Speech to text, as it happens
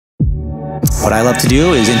What I love to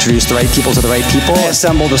do is introduce the right people to the right people,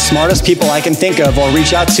 assemble the smartest people I can think of or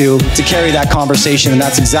reach out to carry that conversation, and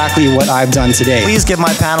that's exactly what I've done today. Please give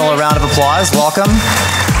my panel a round of applause. Welcome.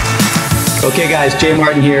 Okay guys, Jay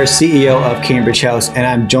Martin here, CEO of Cambridge House, and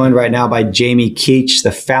I'm joined right now by Jamie Keech,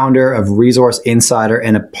 the founder of Resource Insider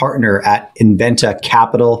and a partner at Inventa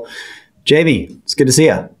Capital. Jamie, it's good to see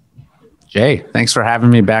you. Jay, thanks for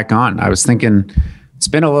having me back on. I was thinking it's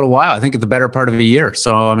been a little while. I think it's the better part of a year,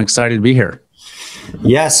 so I'm excited to be here.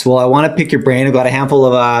 Yes, well, I want to pick your brain. I've got a handful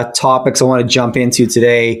of topics I want to jump into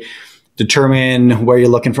today. Determine where you're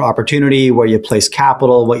looking for opportunity, where you place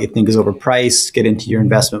capital, what you think is overpriced, get into your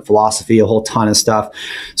investment philosophy, a whole ton of stuff.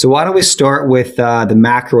 So why don't we start with the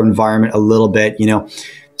macro environment a little bit?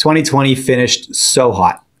 2020 finished so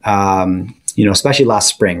hot, especially last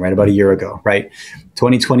spring, right? About a year ago, right?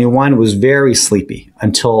 2021 was very sleepy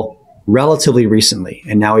until relatively recently.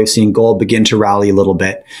 And now we've seen gold begin to rally a little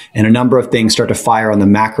bit and a number of things start to fire on the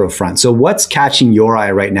macro front. So what's catching your eye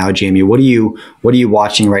right now, Jamie? What are you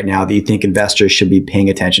watching right now that you think investors should be paying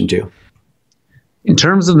attention to? In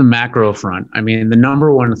terms of the macro front, I mean, the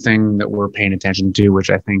number one thing that we're paying attention to, which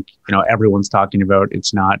I think, everyone's talking about,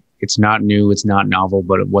 it's not new, it's not novel,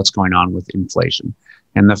 but what's going on with inflation.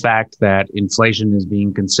 And the fact that inflation is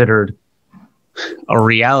being considered a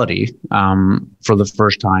reality for the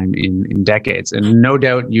first time in decades. And no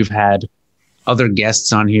doubt you've had other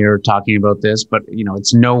guests on here talking about this, but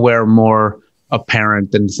it's nowhere more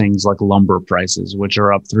apparent than things like lumber prices, which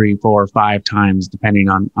are up 3, 4, 5 times depending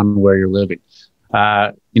on where you're living.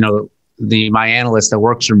 My analyst that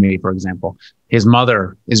works for me, for example, his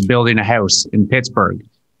mother is building a house in Pittsburgh,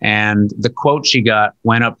 and the quote she got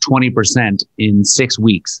went up 20% in 6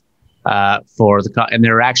 weeks. And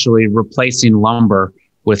they're actually replacing lumber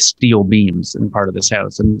with steel beams in part of this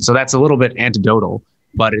house. And so that's a little bit anecdotal,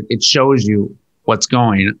 but it shows you what's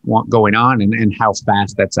going on and how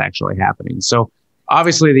fast that's actually happening. So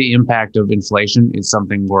obviously the impact of inflation is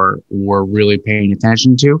something we're really paying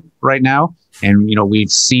attention to right now. And, we've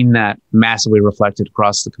seen that massively reflected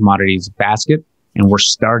across the commodities basket. And we're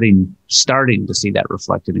starting to see that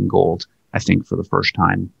reflected in gold, I think, for the first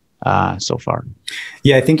time so far.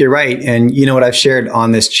 Yeah, I think you're right. And what I've shared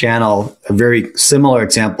on this channel, a very similar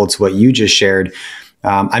example to what you just shared.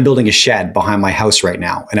 I'm building a shed behind my house right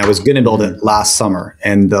now, and I was going to build it last summer.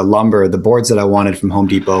 And the boards that I wanted from Home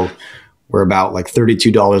Depot were about like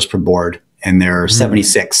 $32 per board, and they're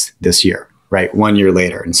 $76 this year, right? 1 year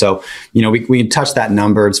later. And so, we touch that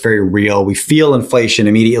number. It's very real. We feel inflation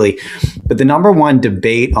immediately. But the number one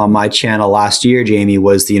debate on my channel last year, Jamie,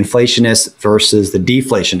 was the inflationists versus the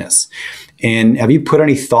deflationists. And have you put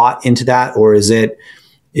any thought into that? Or is it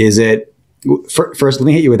first, let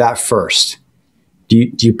me hit you with that first. Do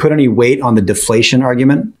you put any weight on the deflation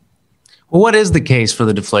argument? Well, what is the case for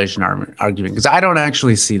the deflation argument? Because I don't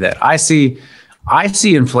actually see that. I see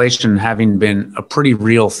inflation having been a pretty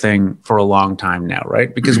real thing for a long time now,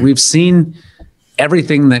 right? Because we've seen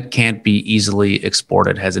everything that can't be easily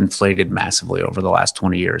exported has inflated massively over the last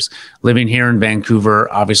 20 years. Living here in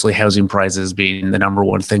Vancouver, obviously housing prices being the number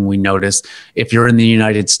one thing we notice. If you're in the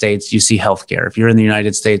United States, you see healthcare. If you're in the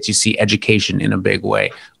United States, you see education in a big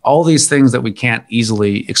way. All these things that we can't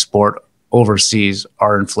easily export overseas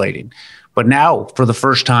are inflating. But now, for the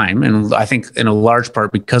first time, and I think in a large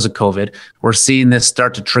part because of COVID, we're seeing this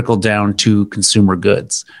start to trickle down to consumer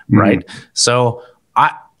goods, right? So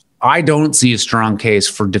I don't see a strong case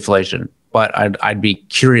for deflation, but I'd be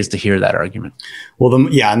curious to hear that argument. Well,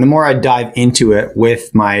 and the more I dive into it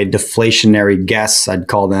with my deflationary guests, I'd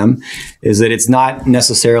call them, is that it's not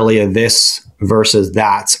necessarily a this versus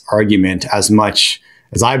that argument as much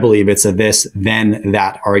as I believe it's a this, then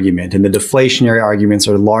that argument. And the deflationary arguments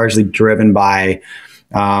are largely driven by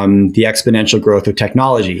the exponential growth of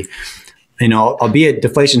technology. Albeit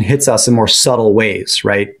deflation hits us in more subtle ways,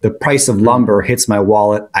 right? The price of lumber hits my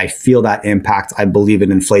wallet. I feel that impact. I believe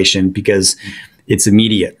in inflation because it's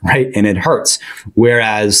immediate, right? And it hurts.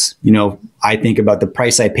 Whereas, I think about the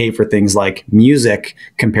price I pay for things like music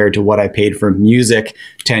compared to what I paid for music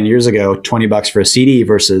 10 years ago, $20 for a CD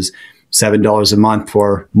versus $7 a month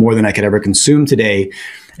for more than I could ever consume today.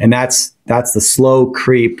 And that's the slow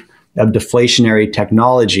creep of deflationary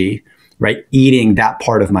technology, right? Eating that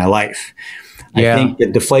part of my life. Yeah. I think the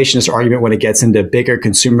deflationist argument when it gets into bigger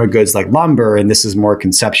consumer goods like lumber, and this is more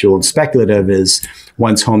conceptual and speculative, is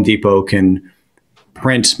once Home Depot can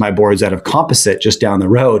print my boards out of composite just down the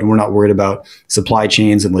road and we're not worried about supply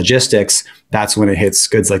chains and logistics, that's when it hits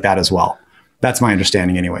goods like that as well. That's my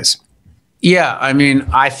understanding anyways. Yeah, I mean,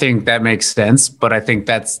 I think that makes sense, but I think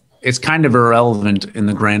it's kind of irrelevant in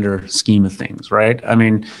the grander scheme of things, right? I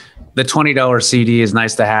mean, the $20 CD is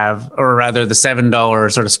nice to have, or rather the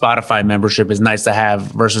 $7 sort of Spotify membership is nice to have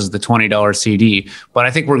versus the $20 CD. But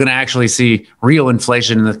I think we're going to actually see real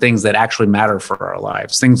inflation in the things that actually matter for our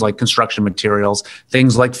lives. Things like construction materials,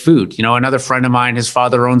 things like food. You know, another friend of mine, his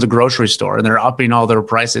father owns a grocery store and they're upping all their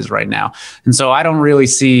prices right now. And so I don't really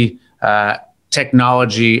see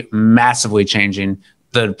technology massively changing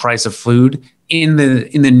the price of food in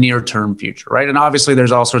the near term future, right? And obviously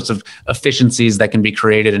there's all sorts of efficiencies that can be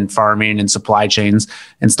created in farming and supply chains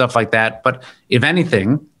and stuff like that. But if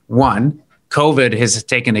anything, one, COVID has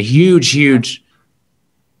taken a huge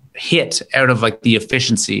hit out of like the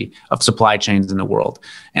efficiency of supply chains in the world.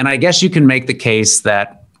 And I guess you can make the case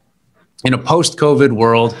that in a post-COVID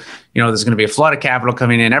world, you know, there's going to be a flood of capital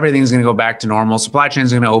coming in, everything's going to go back to normal, supply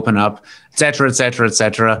chains are going to open up, et cetera, et cetera, et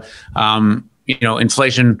cetera. You know,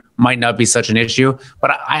 inflation might not be such an issue,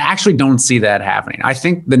 but I actually don't see that happening. I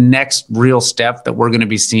think the next real step that we're going to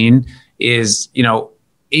be seeing is, you know,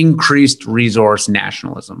 increased resource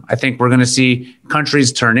nationalism. I think we're going to see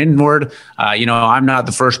countries turn inward. You know, I'm not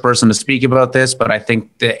the first person to speak about this, but I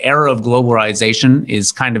think the era of globalization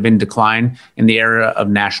is kind of in decline and the era of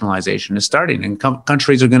nationalization is starting. And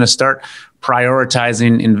countries are going to start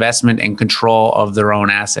prioritizing investment and control of their own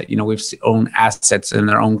asset. You know, we've own assets in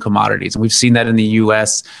their own commodities. And we've seen that in the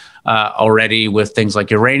US already with things like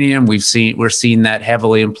uranium. We're seeing that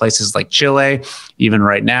heavily in places like Chile, even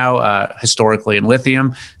right now, historically in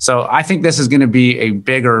lithium. So I think this is going to be a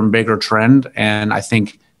bigger and bigger trend. And I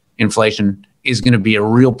think inflation is going to be a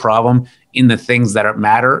real problem in the things that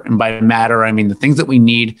matter. And by matter, I mean the things that we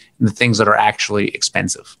need and the things that are actually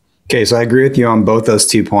expensive. Okay, so I agree with you on both those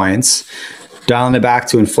 2 points. Dialing it back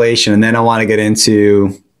to inflation, and then I want to get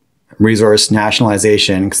into resource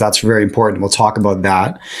nationalization because that's very important. We'll talk about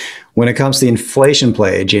that. When it comes to the inflation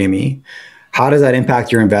play, Jamie, how does that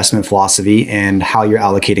impact your investment philosophy and how you're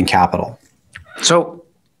allocating capital? So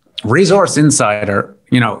Resource Insider,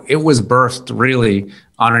 you know, it was birthed really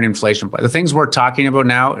on an inflation play. The things we're talking about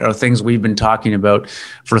now are things we've been talking about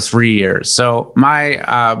for 3 years. So my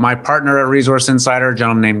partner at Resource Insider, a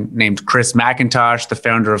gentleman named Chris McIntosh, the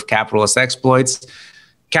founder of Capitalist Exploits.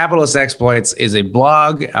 Capitalist Exploits is a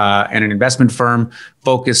blog and an investment firm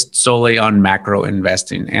focused solely on macro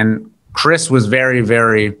investing. And Chris was had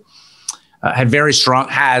very strong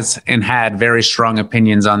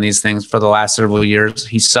opinions on these things for the last several years.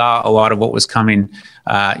 He saw a lot of what was coming,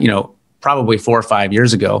 you know, probably 4 or 5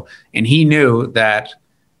 years ago. And he knew that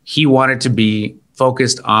he wanted to be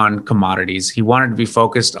focused on commodities. He wanted to be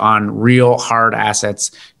focused on real hard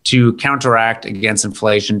assets to counteract against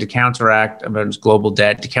inflation, to counteract against global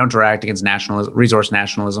debt, to counteract against resource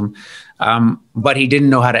nationalism. But he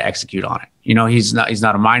didn't know how to execute on it. You know, he's not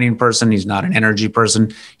a mining person. He's not an energy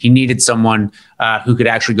person. He needed someone who could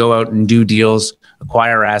actually go out and do deals,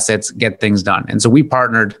 acquire assets, get things done. And so we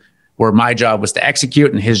partnered where my job was to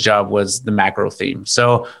execute and his job was the macro theme.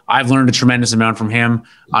 So I've learned a tremendous amount from him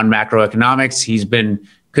on macroeconomics. He's been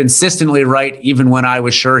consistently right, even when I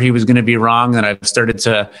was sure he was going to be wrong. And I've started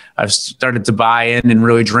to buy in and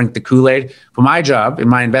really drink the Kool-Aid. But my job in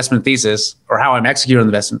my investment thesis, or how I'm executing the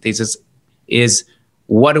investment thesis, is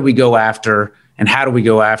what do we go after and how do we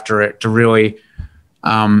go after it to really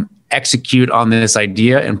execute on this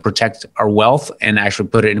idea and protect our wealth and actually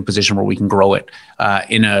put it in a position where we can grow it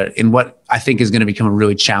in what I think is going to become a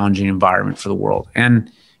really challenging environment for the world. And,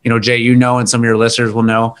 you know, Jay, you know, and some of your listeners will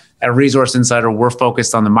know, at Resource Insider, we're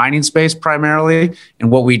focused on the mining space primarily. And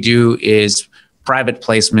what we do is private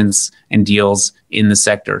placements and deals in the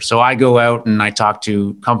sector. So I go out and I talk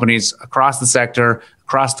to companies across the sector,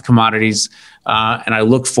 across the commodities, and I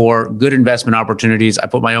look for good investment opportunities. I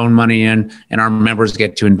put my own money in and our members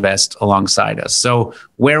get to invest alongside us. So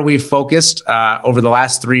where we've focused over the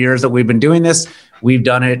last 3 years that we've been doing this, we've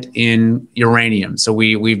done it in uranium. So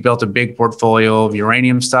we've built a big portfolio of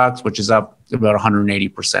uranium stocks, which is up about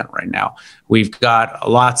 180% right now. We've got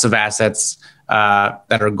lots of assets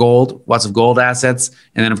that are gold, lots of gold assets.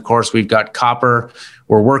 And then, of course, we've got copper.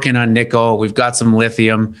 We're working on nickel. We've got some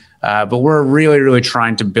lithium. But we're really, really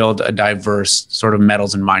trying to build a diverse sort of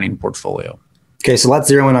metals and mining portfolio. Okay, so let's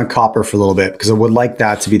zero in on copper for a little bit, because I would like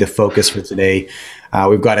that to be the focus for today.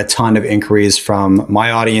 We've got a ton of inquiries from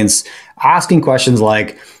my audience asking questions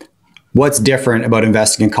like, what's different about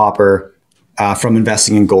investing in copper from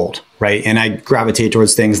investing in gold, right? And I gravitate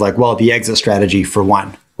towards things like, well, the exit strategy for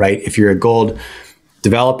one, right? If you're a gold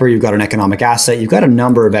developer, you've got an economic asset, you've got a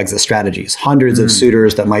number of exit strategies, hundreds of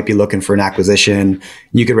suitors that might be looking for an acquisition.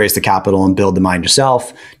 You could raise the capital and build the mine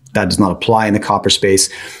yourself. that does not apply in the copper space.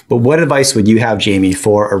 But what advice would you have, Jamie,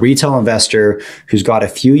 for a retail investor who's got a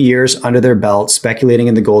few years under their belt speculating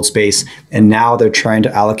in the gold space, and now they're trying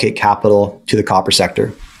to allocate capital to the copper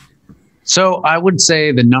sector? So I would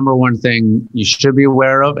say the number one thing you should be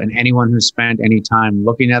aware of, and anyone who's spent any time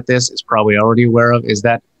looking at this is probably already aware of, is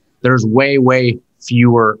that there's way, way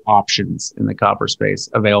fewer options in the copper space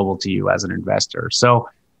available to you as an investor. So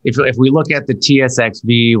if we look at the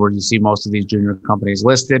TSXV, where you see most of these junior companies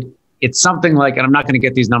listed, it's something like, and I'm not going to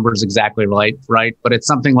get these numbers exactly right, but it's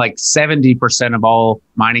something like 70% of all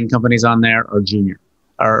mining companies on there are junior.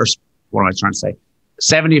 Or what am I trying to say?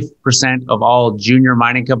 70% of all junior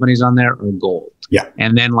mining companies on there are gold. Yeah.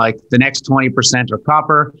 And then like the next 20% are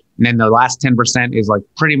copper. And then the last 10% is like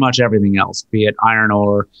pretty much everything else, be it iron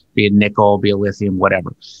ore, be it nickel, be it lithium,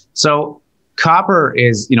 whatever. So copper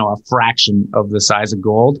is, a fraction of the size of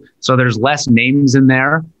gold. So there's less names in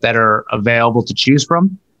there that are available to choose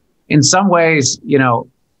from. In some ways,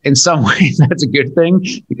 that's a good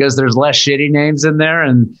thing because there's less shitty names in there.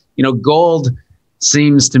 And, gold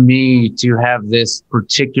seems to me to have this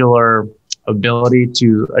particular ability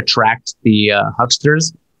to attract the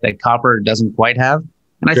hucksters that copper doesn't quite have.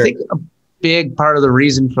 And I think a big part of the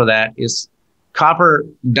reason for that is copper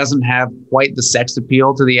doesn't have quite the sex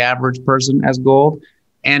appeal to the average person as gold.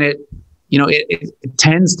 And it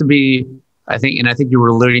tends to be, I think you were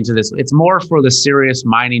alluding to this, it's more for the serious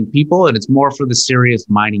mining people and it's more for the serious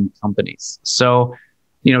mining companies. So,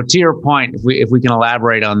 to your point, if we can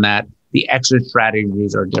elaborate on that, the exit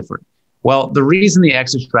strategies are different. Well, the reason the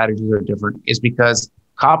exit strategies are different is because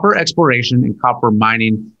copper exploration and copper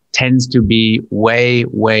mining tends to be way,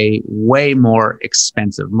 way, way more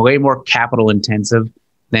expensive, way more capital intensive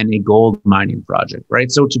than a gold mining project,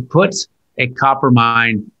 right? So to put a copper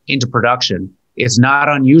mine into production, it's not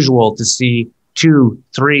unusual to see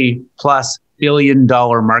 2-3+ billion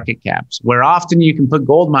dollar market caps, where often you can put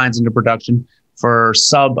gold mines into production for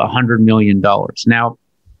sub $100 million. Now,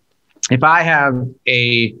 if I have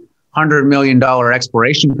a $100 million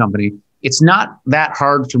exploration company, it's not that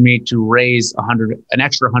hard for me to raise an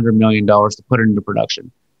extra $100 million to put it into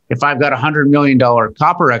production. If I've got a $100 million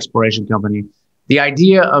copper exploration company, the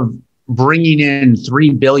idea of bringing in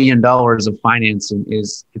 $3 billion of financing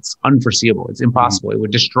it's unforeseeable. It's impossible. It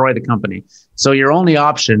would destroy the company. So your only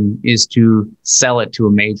option is to sell it to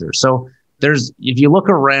a major. So if you look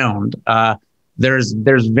around, there's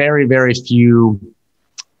very, very few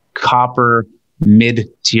copper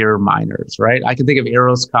mid-tier miners, right? I can think of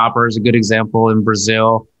Eros Copper as a good example in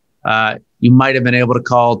Brazil. You might have been able to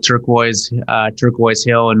call Turquoise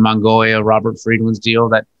Hill in Mongolia, Robert Friedland's deal.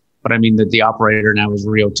 But I mean, the operator now is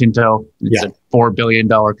Rio Tinto. It's a $4 billion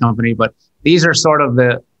company. But these are sort of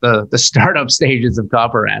the startup stages of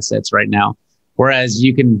copper assets right now. Whereas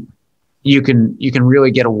you can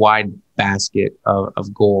really get a wide basket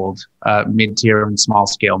of gold, mid-tier and small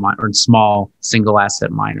scale or small single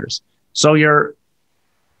asset miners. So your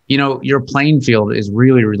playing field is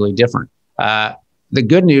really, really different. The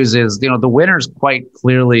good news is, the winners quite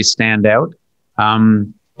clearly stand out.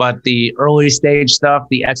 But the early stage stuff,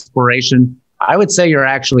 the exploration, I would say you're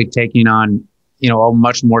actually taking on, a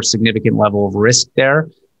much more significant level of risk there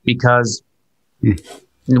because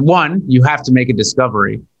one, you have to make a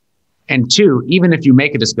discovery. And two, even if you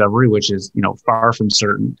make a discovery, which is, far from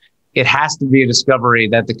certain, it has to be a discovery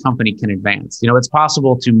that the company can advance. It's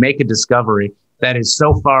possible to make a discovery that is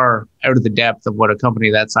so far out of the depth of what a company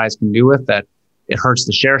that size can do with that it hurts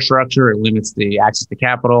the share structure, it limits the access to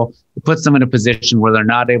capital, it puts them in a position where they're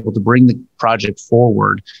not able to bring the project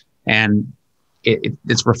forward, and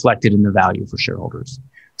it's reflected in the value for shareholders.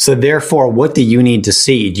 So therefore, what do you need to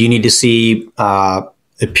see? Do you need to see a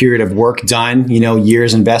period of work done,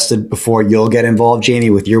 years invested before you'll get involved, Jamie,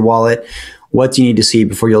 with your wallet? What do you need to see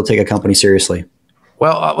before you'll take a company seriously?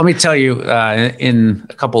 Well, let me tell you in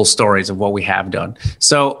a couple of stories of what we have done.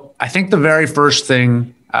 So I think the very first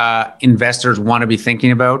thing investors want to be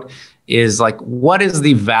thinking about is like, what is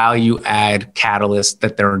the value add catalyst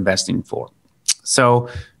that they're investing for? So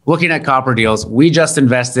looking at copper deals, we just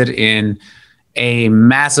invested in a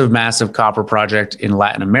massive, massive copper project in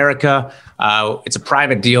Latin America. It's a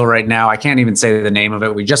private deal right now. I can't even say the name of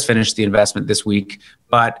it. We just finished the investment this week,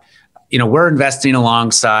 but we're investing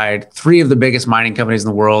alongside three of the biggest mining companies in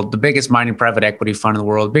the world, the biggest mining private equity fund in the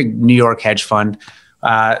world, big New York hedge fund.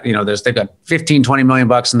 They've got 15, 20 million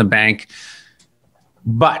bucks in the bank,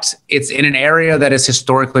 but it's in an area that has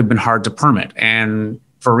historically been hard to permit. And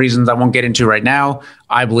for reasons I won't get into right now,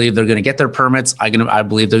 I believe they're going to get their permits. I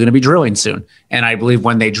believe they're going to be drilling soon. And I believe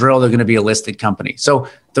when they drill, they're going to be a listed company. So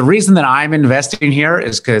the reason that I'm investing here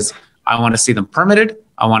is because I want to see them permitted.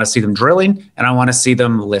 I want to see them drilling, and I want to see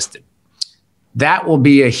them listed. That will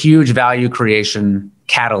be a huge value creation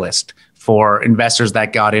catalyst for investors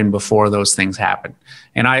that got in before those things happen.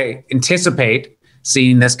 And I anticipate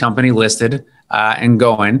seeing this company listed and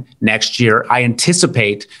going next year. I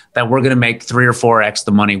anticipate that we're going to make 3 or 4x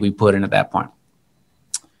the money we put in at that point.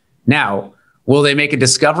 Now, will they make a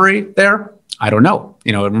discovery there? I don't know.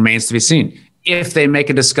 It remains to be seen. If they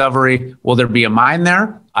make a discovery, will there be a mine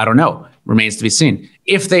there? I don't know. Remains to be seen.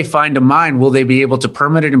 If they find a mine, will they be able to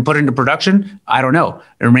permit it and put it into production? I don't know.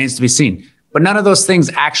 It remains to be seen. But none of those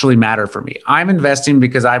things actually matter for me. I'm investing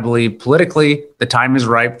because I believe politically the time is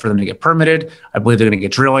ripe for them to get permitted. I believe they're going to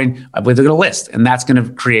get drilling. I believe they're going to list, and that's going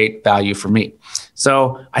to create value for me.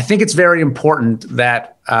 So I think it's very important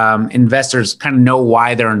that investors kind of know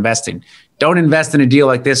why they're investing. Don't invest in a deal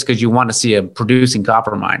like this because you want to see a producing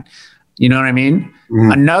copper mine. You know what I mean?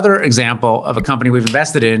 Mm. Another example of a company we've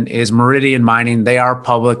invested in is Meridian Mining. They are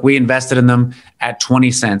public. We invested in them at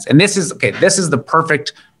 20 cents. And this is the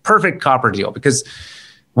perfect copper deal, because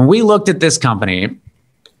when we looked at this company,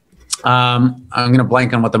 I'm going to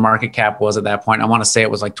blank on what the market cap was at that point. I want to say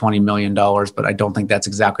it was like $20 million, but I don't think that's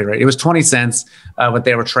exactly right. It was 20 cents, what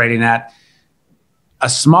they were trading at. A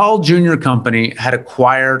small junior company had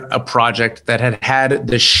acquired a project that had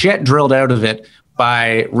the shit drilled out of it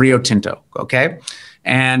by Rio Tinto, okay?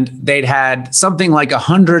 And they'd had something like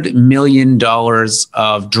 $100 million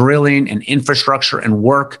of drilling and infrastructure and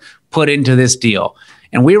work put into this deal.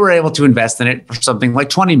 And we were able to invest in it for something like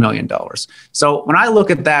 $20 million. So when I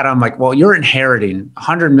look at that, I'm like, well, you're inheriting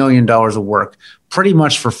 $100 million of work pretty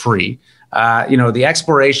much for free. The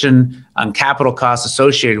exploration and capital costs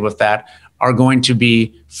associated with that are going to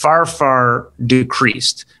be far, far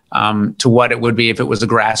decreased to what it would be if it was a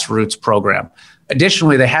grassroots program.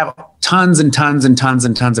 Additionally, they have tons and tons and tons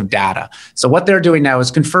and tons of data. So what they're doing now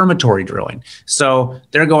is confirmatory drilling. So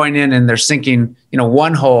they're going in and they're sinking,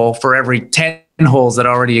 one hole for every 10 holes that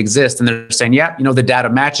already exist. And they're saying, yeah, the data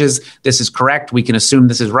matches. This is correct. We can assume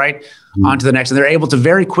this is right. On to the next. And they're able to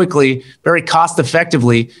very quickly, very cost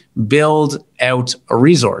effectively build out a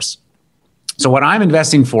resource. So what I'm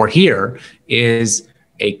investing for here is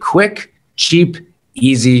a quick, cheap,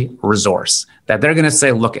 easy resource that they're going to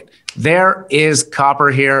say, look, there is copper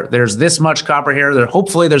here. There's this much copper here.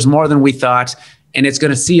 Hopefully there's more than we thought. And it's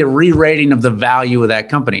going to see a re-rating of the value of that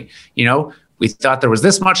company. We thought there was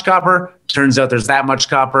this much copper. Turns out there's that much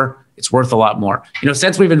copper. It's worth a lot more.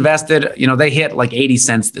 Since we've invested, they hit like 80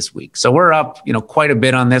 cents this week. So we're up, quite a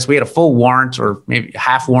bit on this. We had a full warrant or maybe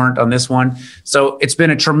half warrant on this one. So it's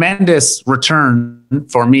been a tremendous return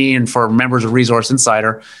for me and for members of Resource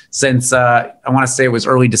Insider since I want to say it was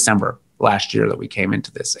early December last year that we came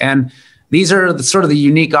into this. And these are the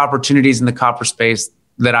unique opportunities in the copper space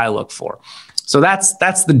that I look for. So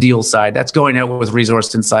that's the deal side. That's going out with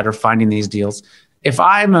Resource Insider, finding these deals. If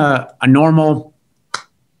I'm a normal,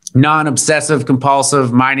 non-obsessive,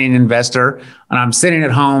 compulsive mining investor, and I'm sitting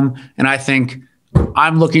at home and I think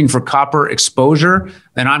I'm looking for copper exposure,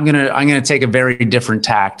 then I'm gonna take a very different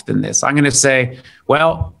tact than this. I'm gonna say,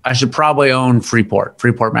 well, I should probably own Freeport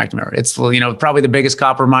McMoRan. It's probably the biggest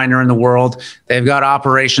copper miner in the world. They've got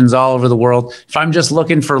operations all over the world. If I'm just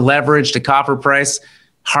looking for leverage to copper price,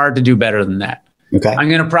 hard to do better than that. Okay. I'm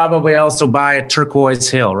going to probably also buy a Turquoise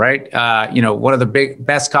Hill, right? One of the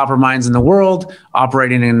best copper mines in the world,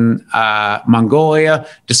 operating in Mongolia,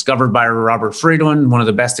 discovered by Robert Friedland, one of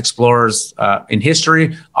the best explorers in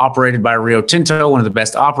history, operated by Rio Tinto, one of the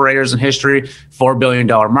best operators in history, $4 billion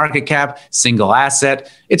market cap, single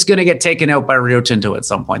asset. It's going to get taken out by Rio Tinto at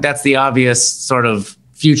some point. That's the obvious sort of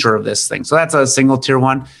future of this thing. So that's a single tier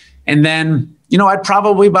one. And then, I'd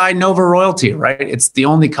probably buy Nova Royalty, right? It's the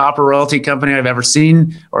only copper royalty company I've ever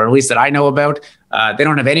seen, or at least that I know about. They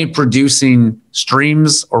don't have any producing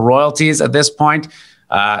streams or royalties at this point.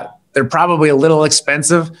 They're probably a little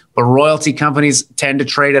expensive, but royalty companies tend to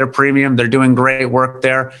trade at a premium. They're doing great work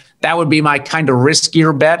there. That would be my kind of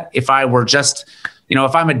riskier bet if I were just,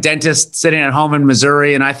 if I'm a dentist sitting at home in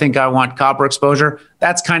Missouri and I think I want copper exposure,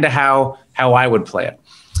 that's kind of how I would play it.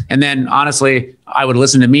 And then honestly, I would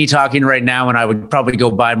listen to me talking right now and I would probably go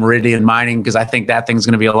buy Meridian Mining because I think that thing's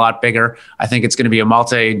going to be a lot bigger. I think it's going to be a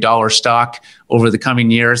multi-dollar stock over the coming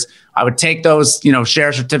years. I would take those,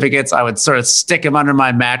 share certificates. I would sort of stick them under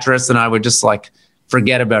my mattress and I would just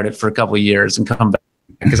forget about it for a couple of years and come back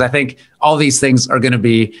because I think all these things are going to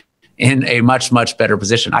be in a much, much better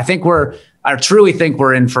position. I truly think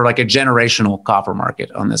we're in for like a generational copper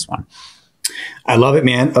market on this one. I love it,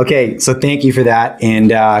 man. Okay, so thank you for that.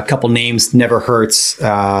 And a couple names never hurts.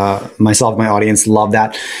 Myself, my audience love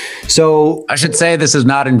that. So I should say this is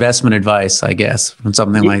not investment advice, I guess, or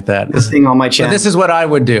something like that. This thing on my channel. This is what I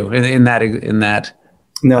would do in that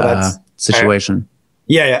situation.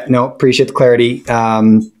 Yeah. No, appreciate the clarity.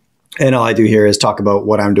 And all I do here is talk about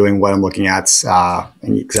what I'm doing, what I'm looking at.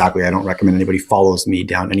 And exactly, I don't recommend anybody follows me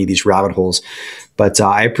down any of these rabbit holes. But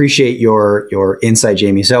I appreciate your insight,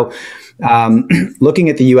 Jamie. So looking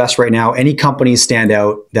at the US right now, any companies stand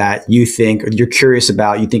out that you think, or you're curious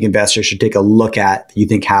about, you think investors should take a look at, you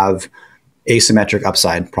think have asymmetric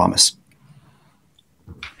upside promise?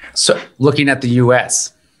 So looking at the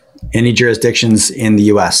US. Any jurisdictions in the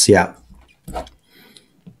US, yeah.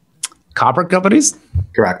 Copper companies?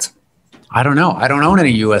 Correct. I don't know. I don't own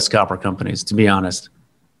any US copper companies, to be honest.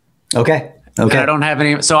 Okay. And I don't have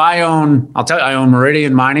any. So I own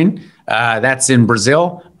Meridian Mining. That's in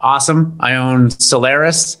Brazil. Awesome. I own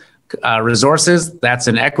Solaris Resources. That's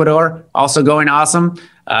in Ecuador. Also going awesome.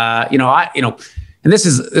 And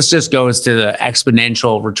this just goes to the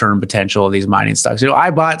exponential return potential of these mining stocks.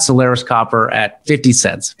 I bought Solaris Copper at 50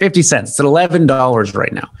 cents. 50 cents. It's at $11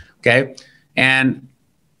 right now. Okay. And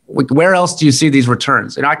where else do you see these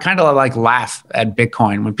returns? I kind of laugh at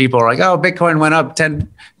Bitcoin when people are like, oh, Bitcoin went up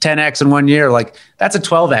 10x in 1 year. Like that's a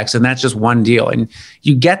 12x and that's just one deal. And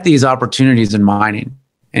you get these opportunities in mining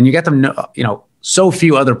and you get them, so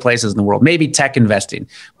few other places in the world, maybe tech investing,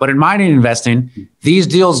 but in mining investing, these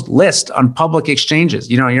deals list on public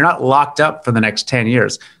exchanges. You're not locked up for the next 10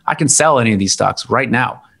 years. I can sell any of these stocks right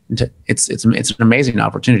now. It's an amazing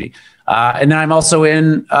opportunity. And then I'm also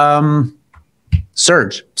in,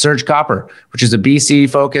 Surge Copper, which is a BC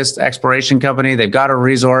focused exploration company. They've got a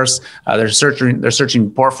resource. They're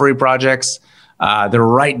searching porphyry projects. They're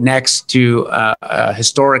right next to a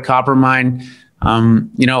historic copper mine.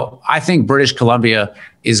 I think British Colombia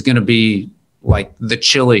is going to be like the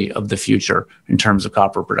Chile of the future in terms of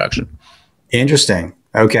copper production. Interesting.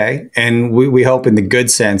 Okay. And we hope in the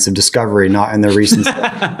good sense of discovery, not in the recent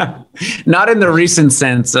not in the recent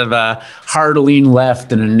sense of a hard lean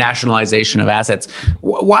left and a nationalization of assets.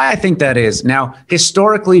 Why I think that is. Now,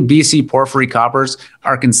 historically, BC porphyry coppers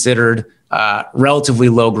are considered relatively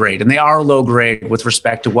low grade, and they are low grade with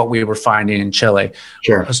respect to what we were finding in Chile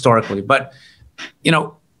historically. But,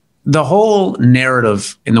 the whole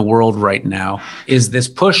narrative in the world right now is this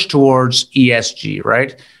push towards ESG,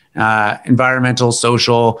 right? Environmental,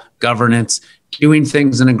 social, governance, doing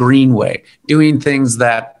things in a green way, doing things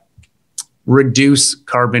that reduce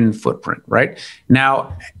carbon footprint, right?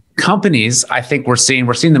 Now, companies, I think we're seeing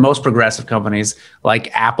the most progressive companies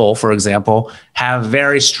like Apple, for example, have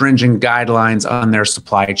very stringent guidelines on their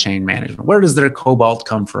supply chain management. Where does their cobalt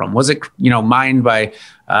come from? Was it, mined by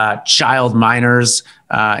child miners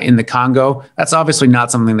in the Congo? That's obviously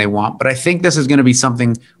not something they want, but I think this is going to be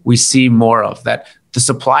something we see more of, that the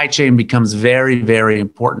supply chain becomes very, very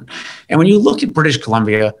important. And when you look at British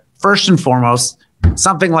Columbia, first and foremost,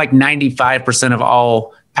 something like 95% of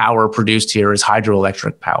all power produced here is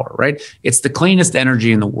hydroelectric power, right? It's the cleanest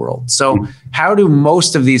energy in the world. So how do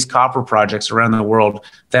most of these copper projects around the world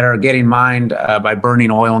that are getting mined by burning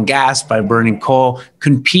oil and gas, by burning coal,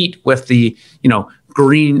 compete with the,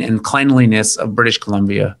 green and cleanliness of British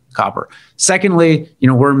Columbia copper? Secondly,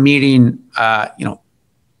 we're meeting,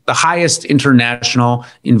 the highest international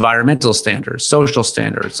environmental standards, social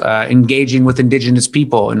standards, engaging with Indigenous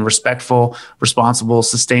people in respectful, responsible,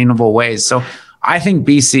 sustainable ways. So I think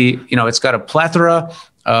BC, it's got a plethora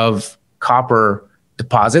of copper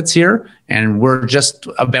deposits here, and we're just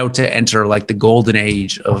about to enter like the golden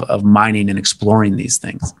age of mining and exploring these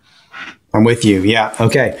things. I'm with you. Yeah.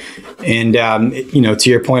 Okay. And, to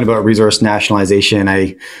your point about resource nationalization,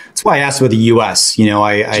 that's why I asked about the US.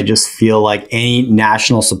 I just feel like any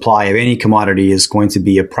national supply of any commodity is going to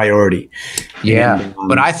be a priority. Yeah. And,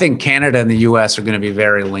 but I think Canada and the US are going to be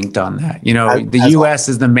very linked on that. The US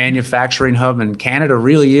is the manufacturing hub, and Canada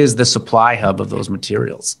really is the supply hub of those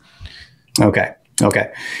materials. Okay.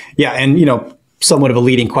 Yeah. And, somewhat of a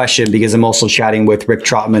leading question, because I'm also chatting with Rick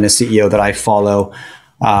Trotman, a CEO that I follow.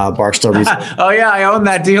 Barstow Research. Oh yeah, I own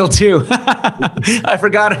that deal too. I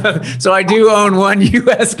forgot. So I do own one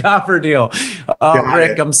U.S. copper deal.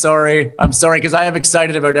 Rick, I'm sorry because I am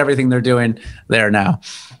excited about everything they're doing there now.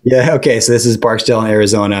 Yeah. Okay. So this is Barstow in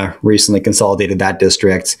Arizona. Recently consolidated that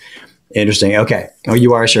district. Interesting. Okay. Oh,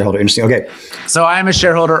 you are a shareholder. Interesting. Okay. So I am a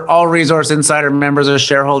shareholder. All Resource Insider members are a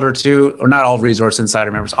shareholder too, or not all Resource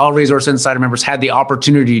Insider members. All Resource Insider members had the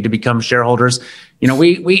opportunity to become shareholders.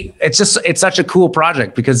 It's such a cool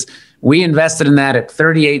project because we invested in that at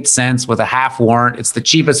 38 cents with a half warrant. It's the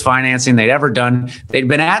cheapest financing they'd ever done. They'd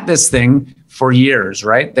been at this thing for years,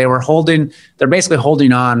 right? They're basically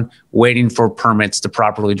holding on, waiting for permits to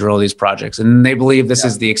properly drill these projects. And they believe this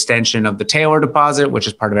is the extension of the Taylor deposit, which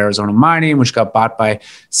is part of Arizona Mining, which got bought by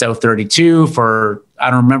South 32 for,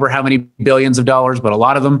 I don't remember how many billions of dollars, but a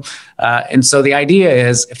lot of them. And so the idea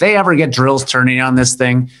is if they ever get drills turning on this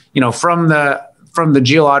thing, from the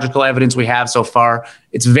geological evidence we have so far,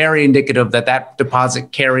 it's very indicative that that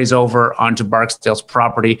deposit carries over onto Barksdale's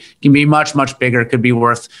property. It can be much, much bigger. It could be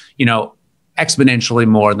worth, exponentially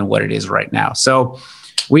more than what it is right now. So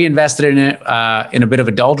we invested in it in a bit of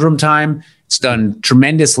a doldrum time. It's done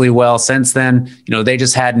tremendously well since then. They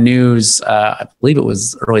just had news, I believe it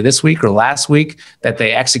was early this week or last week, that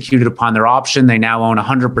they executed upon their option. They now own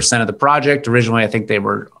 100% of the project. Originally, I think they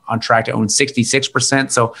were on track to own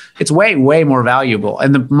 66%. So it's way, way more valuable.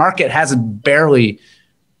 And the market hasn't barely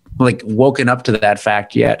woken up to that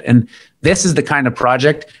fact yet. And this is the kind of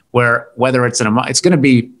project where whether it's it's going to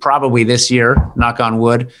be probably this year, knock on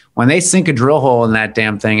wood, when they sink a drill hole in that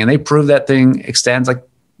damn thing and they prove that thing extends,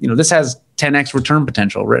 this has 10x return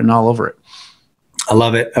potential written all over it. I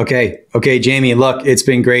love it. Okay, Jamie, look, it's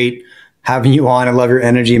been great having you on. I love your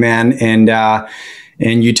energy, man. And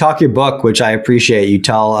you talk your book, which I appreciate. You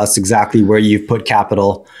tell us exactly where you've put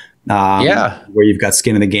capital, where you've got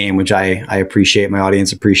skin in the game, which I appreciate. My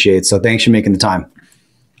audience appreciates. So thanks for making the time.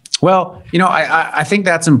 Well, I think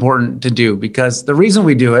that's important to do because the reason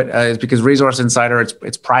we do it is because Resource Insider,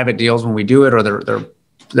 it's private deals when we do it, or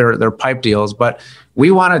they're pipe deals. But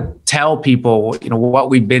we want to tell people, what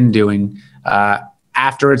we've been doing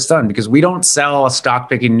after it's done, because we don't sell a stock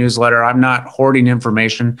picking newsletter. I'm not hoarding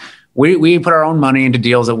information. We put our own money into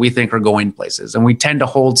deals that we think are going places, and we tend to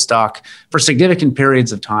hold stock for significant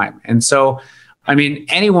periods of time. And so,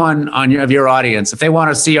 anyone of your audience, if they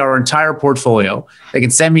want to see our entire portfolio, they can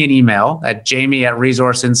send me an email at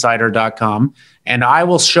jamie@resourceinsider.com, and I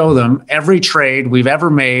will show them every trade we've ever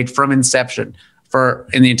made from inception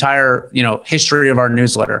in the entire, history of our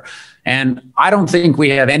newsletter. And I don't think we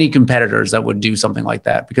have any competitors that would do something like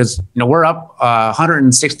that because, we're up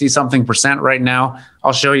 160 something percent right now.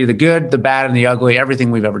 I'll show you the good, the bad, and the ugly,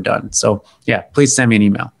 everything we've ever done. So yeah, please send me an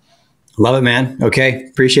email. Love it, man. Okay.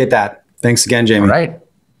 Appreciate that. Thanks again, Jamie. All right.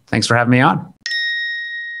 Thanks for having me on.